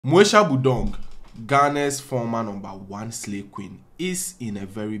Moesha Boduong, Ghana's former #1 slave queen, is in a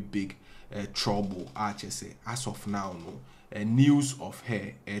very big trouble. As of now, news of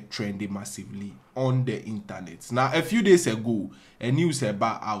her trending massively on the internet. Now, a few days ago, a news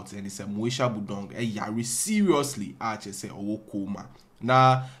about out and it's a Moesha Boduong yari seriously coma.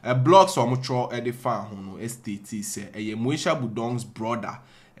 Now, a blog some the fan STT say Moesha Boduong's brother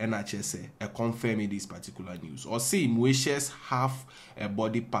and I confirm this particular news. Or say Moesha's half a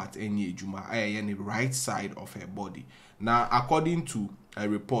body part any juma the right side of her body. Now, according to a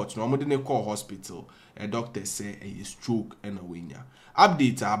report, normally call hospital, a doctor say a stroke and a winya.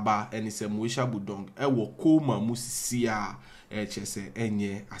 Update about and it's a Moesha Boduong wo coma musisia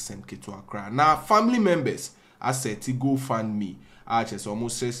enye asemke to Accra. Now, family members I said to go fund me.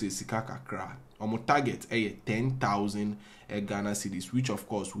 Almost says sika kakra. Target 10,000 Ghana cedis, which of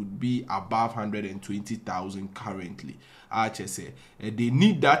course would be above 120,000 currently. They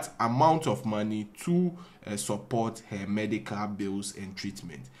need that amount of money to support her medical bills and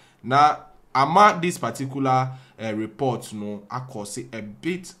treatment. Now, among this particular report, I could say a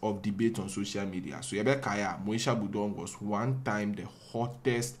bit of debate on social media. So, Moesha Boduong was one time the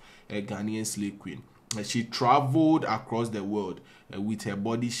hottest Ghanaian slave queen. She traveled across the world with her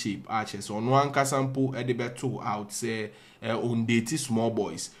body shape. So on one sample edibeto out say on dating small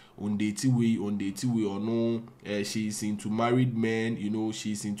boys, on dating way or no, she's into married men,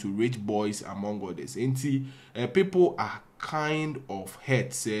 she's into rich boys among others. And people are kind of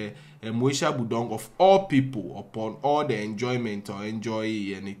hurt say Moesha Boduong of all people upon all the enjoyment or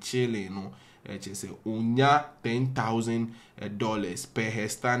enjoy and chilling, unya $10,000 per her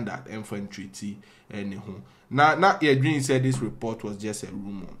standard infantry treaty anyhow. Now your dream said this report was just a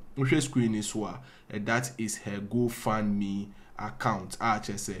rumor. Which screen is that is her GoFundMe account.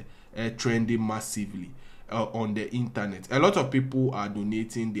 Trending massively on the internet. A lot of people are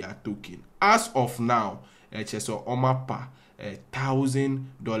donating their token. As of now, omapa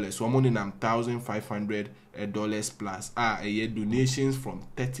 $1,000, one money $1,500 plus donations from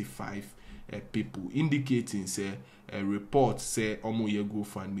 35 people, indicating say a report say omoye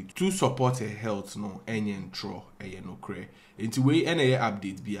GoFundMe to support her health no enye no kre. Into way any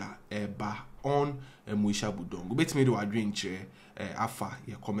update be eba on Moesha Boduong. Bet me do a drink chair afa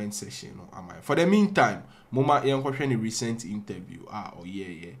your comment section no am I. For the meantime, mama yankwohwe ni recent interview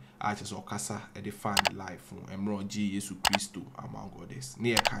just okasa e the fan life emro G Yesu Christo among others.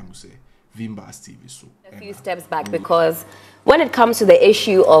 Near time say Vimbas TV so. A few steps back, because when it comes to the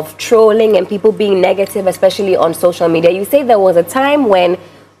issue of trolling and people being negative, especially on social media, you say there was a time when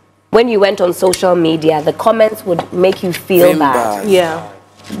you went on social media, the comments would make you feel bad. Yeah.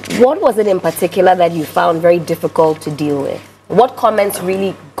 What was it in particular that you found very difficult to deal with? What comments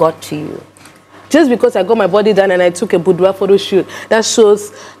really got to you? Just because I got my body done and I took a boudoir photo shoot, that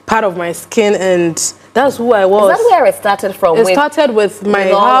shows part of my skin, and that's who I was. Is that where it started from? It started with my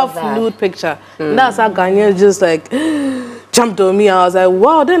half-nude picture. That's how Ghanaians just like jumped on me. I was like,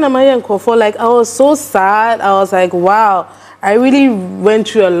 wow, then I'm like, I was so sad. I was like, wow, I really went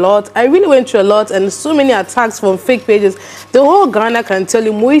through a lot. And so many attacks from fake pages. The whole Ghana can tell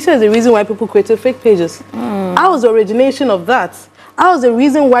you, Moesha is the reason why people created fake pages. I was the origination of that. I was the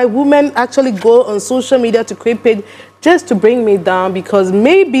reason why women actually go on social media to create page just to bring me down, because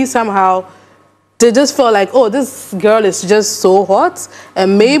maybe somehow they just felt like, oh, this girl is just so hot,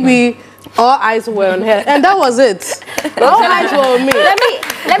 and maybe all eyes were on her, and that was it. All eyes were on me. Let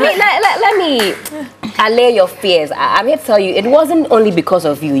me allay your fears. I'm here to tell you, it wasn't only because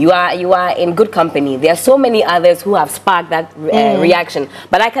of you. You are in good company. There are so many others who have sparked that reaction.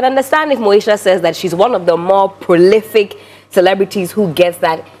 But I can understand if Moesha says that she's one of the more prolific celebrities who gets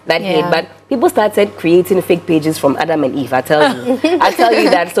that hate, but people started creating fake pages from Adam and Eve. I tell you, I tell you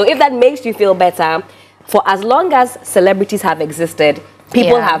that. So if that makes you feel better, for as long as celebrities have existed,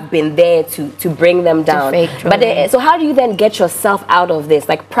 people have been there to bring them down. But so how do you then get yourself out of this?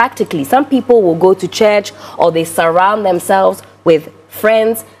 Like practically, some people will go to church or they surround themselves with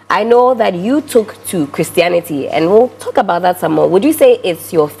friends. I know that you took to Christianity, and we'll talk about that some more. Would you say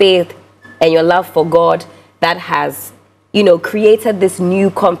it's your faith and your love for God that has, created this new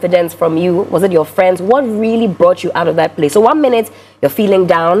confidence from you? Was it your friends? What really brought you out of that place? So one minute you're feeling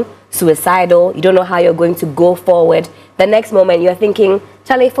down, suicidal, you don't know how you're going to go forward. The next moment you're thinking,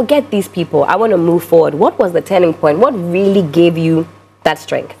 Charlie, forget these people, I want to move forward. What was the turning point? What really gave you that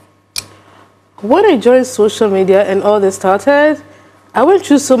strength? When I joined social media and all this started, I went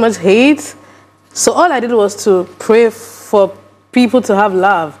through so much hate. So all I did was to pray for people to have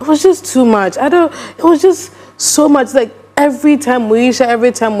love. It was just too much. It was just so much, like every time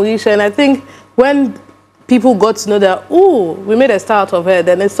Moesha, and I think when people got to know that, oh, we made a star out of her,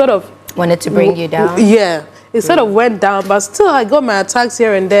 then it sort of wanted to bring you down. Yeah. It sort of went down, but still I got my attacks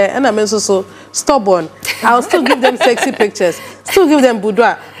here and there, and I'm also so stubborn. I'll still give them sexy pictures, still give them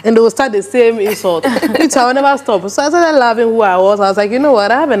boudoir, and they will start the same insult, which I will never stop. So I started loving who I was. I was like, you know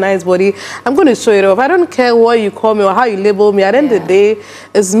what, I have a nice body. I'm going to show it off. I don't care what you call me or how you label me. At the end of the day,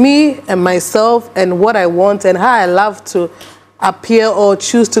 it's me and myself and what I want and how I love to appear or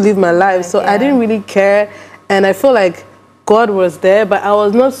choose to live my life. So I didn't really care, and I feel like God was there, but I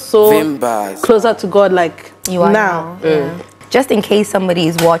was not so closer to God like you are now. Just in case somebody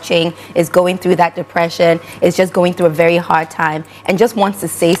is watching, is going through that depression, is just going through a very hard time, and just wants to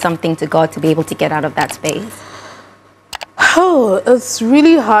say something to God to be able to get out of that space. Oh, it's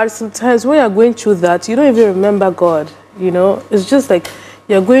really hard sometimes when you're going through that. You don't even remember God, you know. It's just like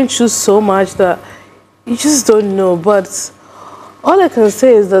you're going through so much that you just don't know. But all I can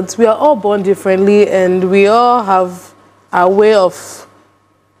say is that we are all born differently, and we all have our way of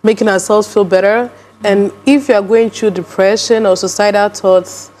making ourselves feel better. And if you're going through depression or suicidal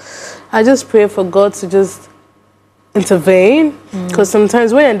thoughts, I just pray for God to just intervene. Because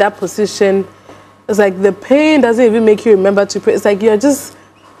sometimes when you're in that position, it's like the pain doesn't even make you remember to pray. It's like you're just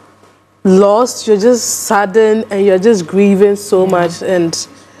lost, you're just saddened, and you're just grieving so much. And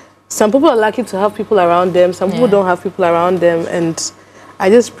some people are lucky to have people around them. Some people don't have people around them. And I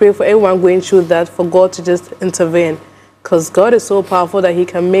just pray for everyone going through that, for God to just intervene. Because God is so powerful that he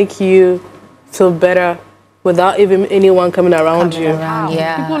can make you feel better without even anyone coming around you.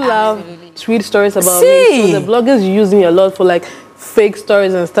 People love sweet stories about me. So the bloggers use me a lot for like fake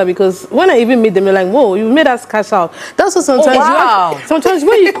stories and stuff, because when I even meet them, they're like, whoa, you made us cash out. That's what sometimes sometimes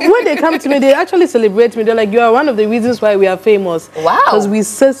when they come to me, they actually celebrate me. They're like, you are one of the reasons why we are famous. Because we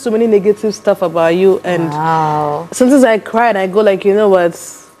said so many negative stuff about you. And sometimes I cry and I go like, you know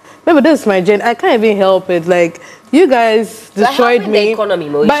what? Maybe this is my gen. I can't even help it. Like, you guys destroyed me. The economy,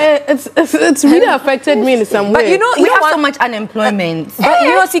 Moesha. But it's really affected me in some way. But you know, we have so much unemployment. But you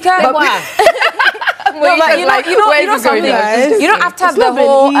know, Str0ke, no, but you know something. You know, after the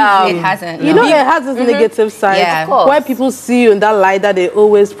whole, it hasn't. You know, it has this negative side. Why people see you in that light that they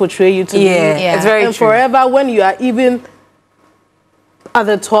always portray you to be. It's very and true. Forever, when you are even at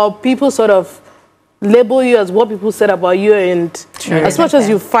the top, people sort of label you as what people said about you, and as much as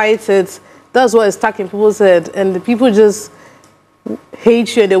you fight it, that's what is stuck in people's head, and the people just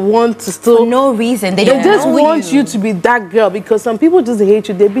hate you and they want to still... For no reason. They just want you to be that girl, because some people just hate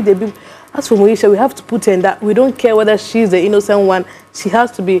you. They be as for Moesha, we have to put her in that. We don't care whether she's the innocent one. She has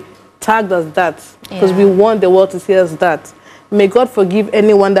to be tagged as that, because we want the world to see us that. May God forgive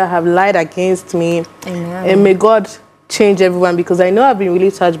anyone that have lied against me. Amen. And may God change everyone, because I know I've been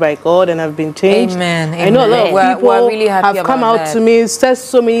really touched by God and I've been changed. Amen. I know a lot of people we're really happy have come about out that. to me, said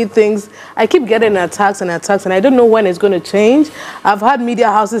so many things. I keep getting attacks and attacks, and I don't know when it's going to change. I've had media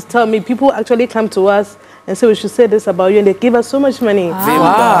houses tell me, people actually come to us and say we should say this about you, and they give us so much money.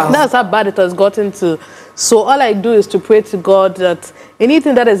 Wow. That's how bad it has gotten to. So all I do is to pray to God that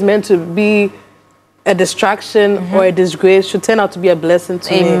anything that is meant to be a distraction or a disgrace should turn out to be a blessing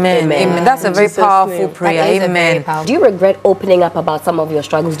to me. Amen. That's a very powerful prayer. Amen. Do you regret opening up about some of your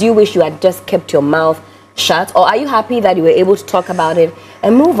struggles? Do you wish you had just kept your mouth shut? Or are you happy that you were able to talk about it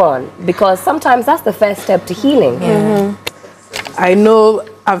and move on? Because sometimes that's the first step to healing. I know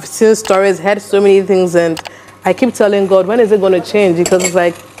I've seen stories, heard so many things, and I keep telling God, when is it going to change? Because it's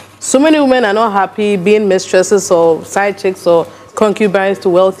like so many women are not happy being mistresses or side chicks or concubines to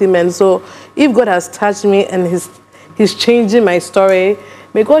wealthy men. So if God has touched me and he's changing my story,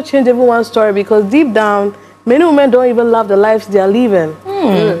 may God change everyone's story, because deep down, many women don't even love the lives they are living.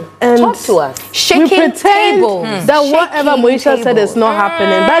 And talk to us. We pretend that whatever Moesha said is not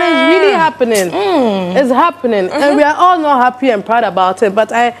happening, but it's really happening. It's happening, and we are all not happy and proud about it.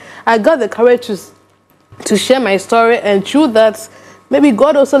 But I got the courage to share my story, and through that, maybe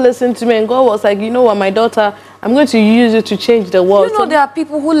God also listened to me, and God was like, you know what, my daughter, I'm going to use you to change the world. You know, there are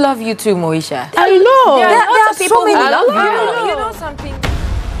people who love you too, Moesha. I know. There are people so many who love you. You know something.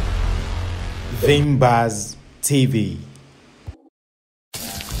 Vimbaz TV.